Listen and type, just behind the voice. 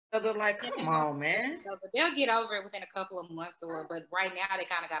other. Like, come on, man. They'll get over it within a couple of months, but right now they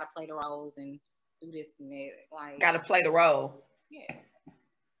kind of got to play the roles and do this and that. Like, got to play the role. Yeah.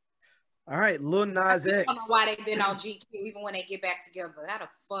 All right, Lil Nas X. I don't know why they've been on GQ even when they get back together. How the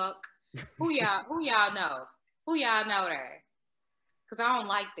fuck? Who y'all know? Who y'all know there? Because I don't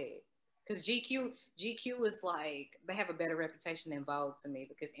like that. Because GQ is like, they have a better reputation than Vogue to me,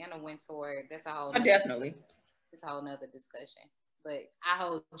 because Anna Wintour, that's a whole definitely. It's a whole nother discussion. But I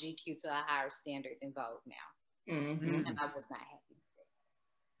hold GQ to a higher standard than Vogue now. Mm-hmm. And I was not happy with that.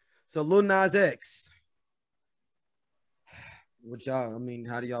 So Lil Nas X. What y'all, I mean,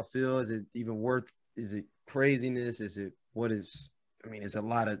 how do y'all feel? Is it even worth, is it craziness? Is it, what is, I mean, it's a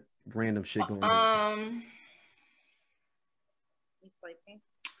lot of random shit going on.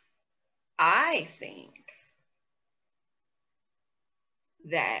 I think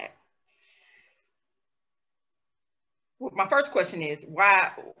that, well, my first question is,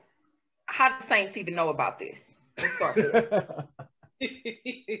 why, how do Saints even know about this? Let's start there.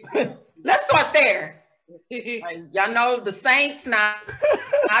 Let's start there. Y'all know the Saints now.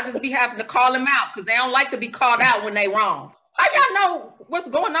 I just be having to call them out because they don't like to be called out when they wrong. How y'all know what's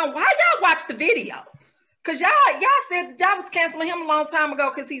going on? Why y'all watch the video? Because y'all said y'all was canceling him a long time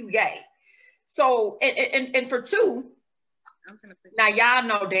ago because he's gay. So and for two, now y'all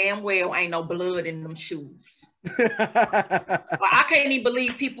know damn well ain't no blood in them shoes. I can't even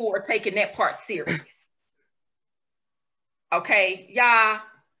believe people are taking that part serious. Okay, y'all.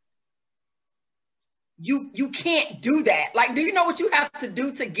 You can't do that. Like, do you know what you have to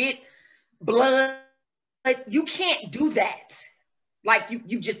do to get blood? Like, you can't do that. Like,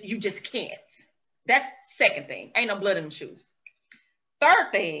 you just can't. That's second thing. Ain't no blood in them shoes.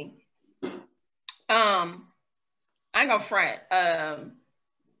 Third thing, I ain't gonna front. I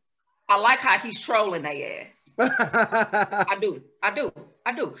like how he's trolling their ass. I do.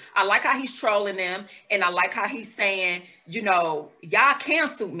 I like how he's trolling them, and I like how he's saying, you know, y'all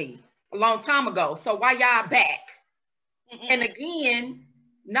canceled me a long time ago, so why y'all back? And again,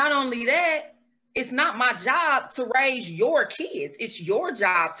 not only that, it's not my job to raise your kids. It's your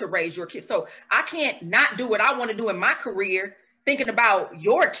job to raise your kids. So I can't not do what I want to do in my career thinking about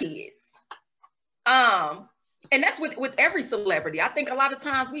your kids. And that's with every celebrity. I think a lot of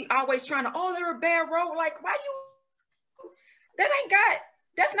times we always trying to, oh, they're a bad role. Like, why you,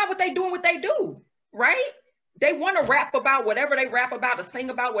 that's not what they doing, what they do, right? They want to rap about whatever they rap about or sing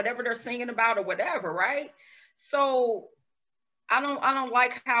about whatever they're singing about or whatever, right? So I don't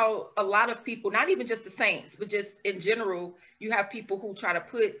like how a lot of people, not even just the Saints, but just in general, you have people who try to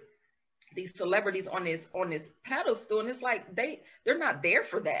put these celebrities on this pedestal, and it's like they're not there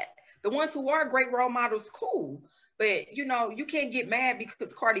for that. The ones who are great role models, cool, but you know, you can't get mad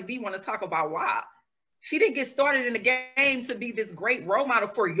because Cardi B want to talk about WAP. She didn't get started in the game to be this great role model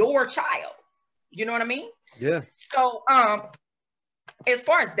for your child. You know what I mean? Yeah. So as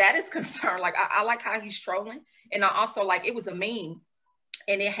far as that is concerned, like I like how he's trolling, and I also like, it was a meme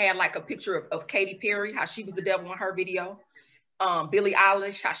and it had like a picture of Katy Perry, how she was the devil in her video, Billie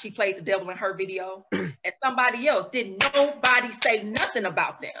Eilish, how she played the devil in her video, and somebody else. Did nobody say nothing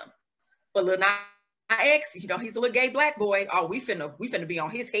about them? But Lil Nas X, you know, he's a little gay black boy. Oh, we finna be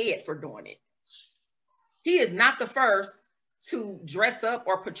on his head for doing it. He is not the first to dress up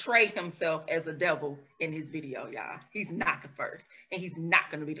or portray himself as a devil in his video, y'all. He's not the first, and he's not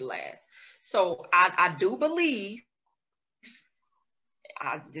going to be the last. So I do believe,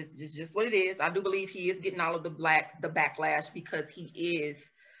 just what it is. I do believe he is getting all of the backlash because he is,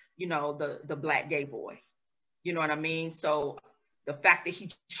 you know, the black gay boy. You know what I mean? So the fact that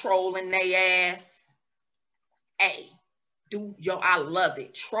he's trolling they ass, hey, I love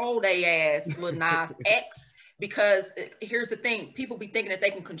it. Troll they ass, Lil Nas X. Because here's the thing, people be thinking that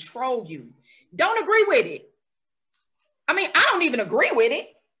they can control you. Don't agree with it. I mean, I don't even agree with it.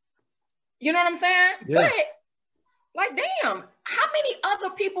 You know what I'm saying? Yeah. But, like, damn, how many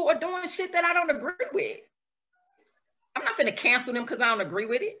other people are doing shit that I don't agree with? I'm not finna cancel them because I don't agree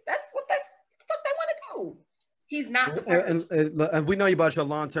with it. That's what the fuck they want to do. He's not the first. And we know about your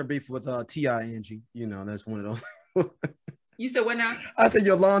long-term beef with T.I. Angie. You know, that's one of those. You said what now? I said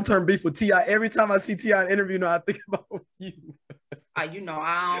your long-term beef with T.I. Every time I see T.I. in an interview, I think about you. You know,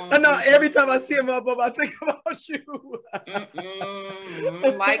 I know every time I see him up, I think about you.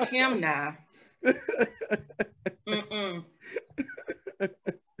 Like him now.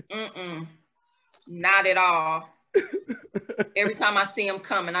 Not at all. Every time I see him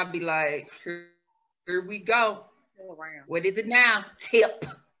coming, I'd be like, here we go. What is it now? Tip.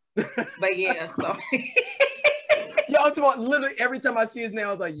 But yeah, so. Yo, I'm talking about literally every time I see his name,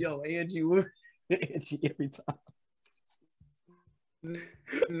 I was like, yo, Angie every time.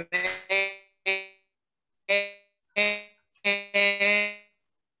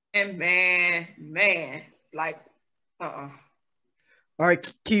 man, like, All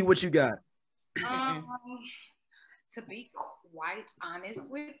right, Key, what you got? To be quite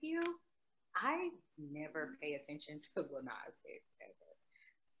honest with you, I never pay attention to Lil Nas X ever.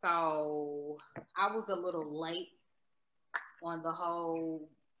 So I was a little late on the whole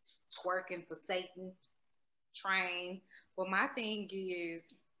twerking for Satan train. But my thing is,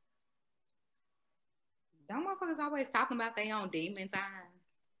 don't motherfuckers always talking about their own demon time?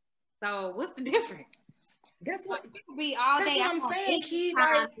 So what's the difference? That's what people be all day. What I'm saying, Key.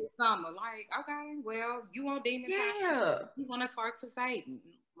 Like, summer. Like, okay, well, you want demon time? You want to twerk for Satan?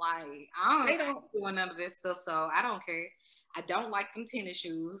 Like, I don't doing none of this stuff, so I don't care. I don't like them tennis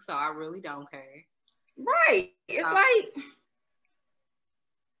shoes, so I really don't care. Right? It's like,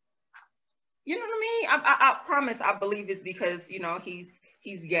 you know what I mean? I promise. I believe it's because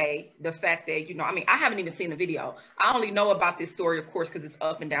he's gay. The fact that I mean, I haven't even seen the video. I only know about this story, of course, because it's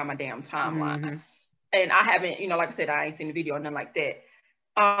up and down my damn timeline. Mm-hmm. And I haven't, like I said, I ain't seen the video or nothing like that.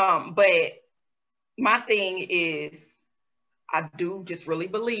 But my thing is, I do just really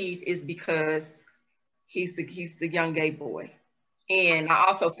believe is because he's the young gay boy. And I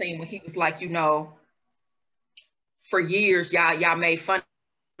also seen when he was like, for years, y'all made fun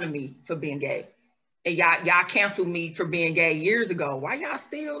of me for being gay. And y'all canceled me for being gay years ago. Why y'all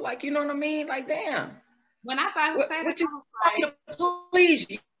still, like, you know what I mean? Like, damn. When I saw him say that, I was like, please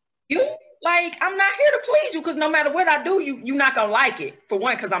you? Like, I'm not here to please you, because no matter what I do, you're not gonna like it. For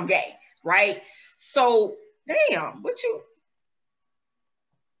one, because I'm gay, right? So, damn,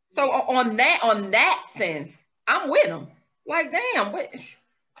 so on that sense, I'm with him. Like, damn, what?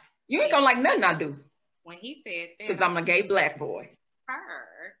 You ain't gonna like nothing I do. When he said that, because I'm a gay black boy.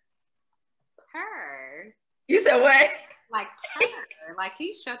 Her. You said what? Like her. Like,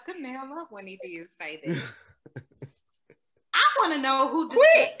 he shut the nail up when he did say that. I want to know who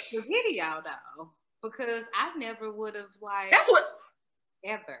discussed the video though, because I never would have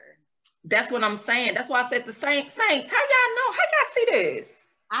ever. That's what I'm saying. That's why I said the same thing. How y'all know? How y'all see this?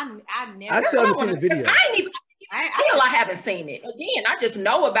 I never. I still haven't seen the video. I haven't seen it. Again, I just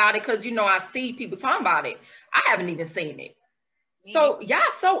know about it because I see people talking about it. I haven't even seen it. So y'all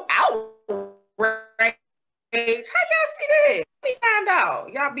so outraged. How y'all see that? Let me find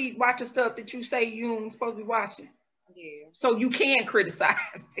out. Y'all be watching stuff that you say you ain't supposed to be watching. Yeah. So you can criticize.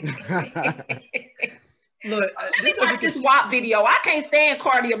 Look, let me watch this WAP video. I can't stand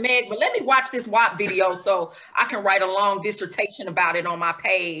Cardi or Meg, but let me watch this WAP video so I can write a long dissertation about it on my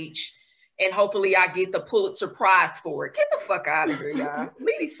page. And hopefully I get the Pulitzer Prize for it. Get the fuck out of here, y'all.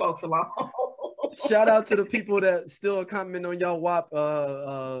 Leave these folks alone. Shout out to the people that still comment on y'all WAP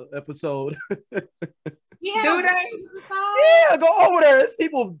episode. Yeah, do they? Yeah, go over there. There's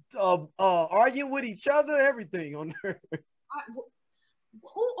people arguing with each other, everything on there.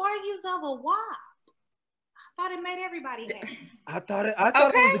 Who argues over WAP? I thought it made everybody happy. I thought it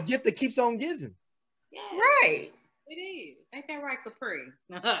was the gift that keeps on giving. Yeah. Right. It is. Ain't that right, Capri?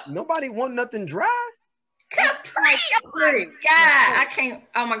 Nobody want nothing dry. Capri. Oh my God. I can't.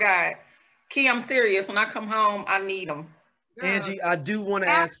 Oh my God. Key, I'm serious. When I come home, I need him. Girl, Angie, I do want to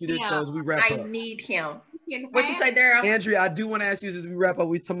ask you this though as we wrap up. I need him. What you say, Daryl? Andrea, I do want to ask you as we wrap up.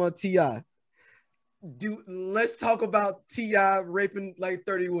 We talking about T.I. Let's talk about T.I. raping like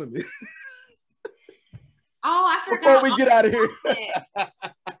 30 women. Oh, I forgot. Before we get out of here.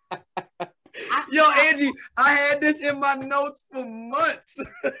 Yo, Angie, I had this in my notes for months.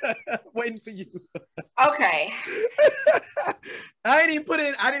 Waiting for you. Okay. I didn't even put it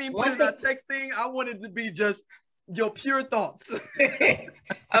in that text thing. I wanted to be just your pure thoughts.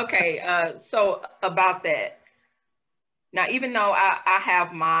 Okay, so about that. Now, even though I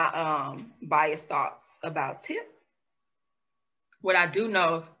have my biased thoughts about Tip, what I do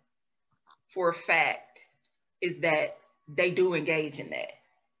know for a fact is that they do engage in that.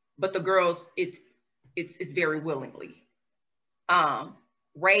 But the girls, it's very willingly.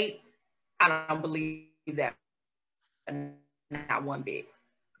 Rape, I don't believe that, not one bit.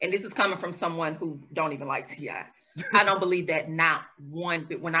 And this is coming from someone who don't even like T.I. I don't believe that, not one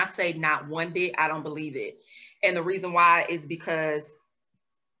bit. When I say not one bit, I don't believe it. And the reason why is because,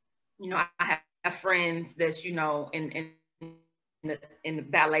 I have friends that's, in the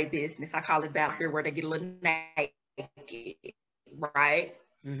ballet business. I call it ballet, where they get a little naked, right?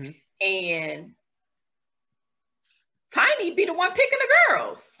 Mm-hmm. And Tiny be the one picking the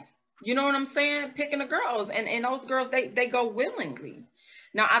girls. You know what I'm saying? Picking the girls. And those girls, they go willingly.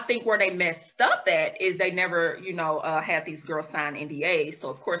 Now, I think where they messed up at is they never, you know, had these girls sign NDAs. So,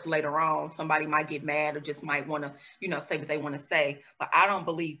 of course, later on, somebody might get mad or just might want to, you know, say what they want to say. But I don't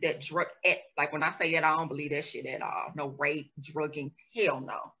believe that like when I say it, I don't believe that shit at all. No rape, drugging, hell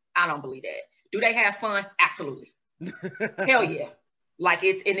no. I don't believe that. Do they have fun? Absolutely. Hell yeah. Like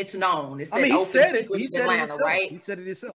it's known. It's I mean, he said it. He said Atlanta, it himself. right? He said it himself.